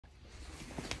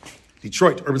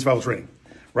Detroit Urban Survival Training.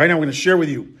 Right now, I'm going to share with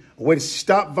you a way to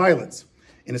stop violence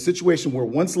in a situation where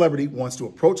one celebrity wants to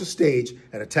approach a stage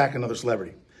and attack another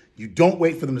celebrity. You don't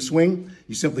wait for them to swing.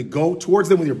 You simply go towards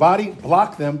them with your body,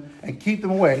 block them, and keep them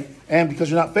away. And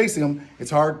because you're not facing them, it's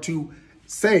hard to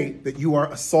say that you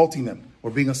are assaulting them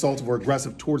or being assaultive or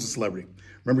aggressive towards a celebrity.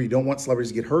 Remember, you don't want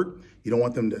celebrities to get hurt. You don't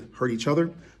want them to hurt each other.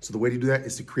 So the way to do that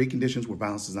is to create conditions where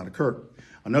violence does not occur.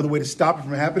 Another way to stop it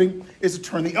from happening is to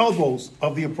turn the elbows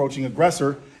of the approaching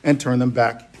aggressor and turn them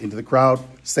back into the crowd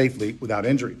safely without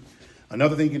injury.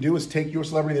 Another thing you can do is take your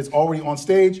celebrity that's already on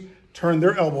stage, turn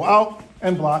their elbow out,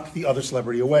 and block the other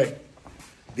celebrity away.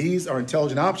 These are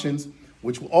intelligent options,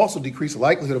 which will also decrease the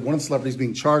likelihood of one of the celebrities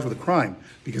being charged with a crime.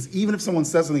 Because even if someone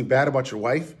says something bad about your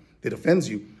wife that offends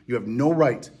you, you have no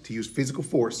right to use physical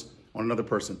force on another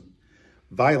person.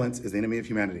 Violence is the enemy of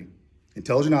humanity.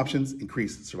 Intelligent options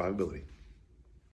increase survivability.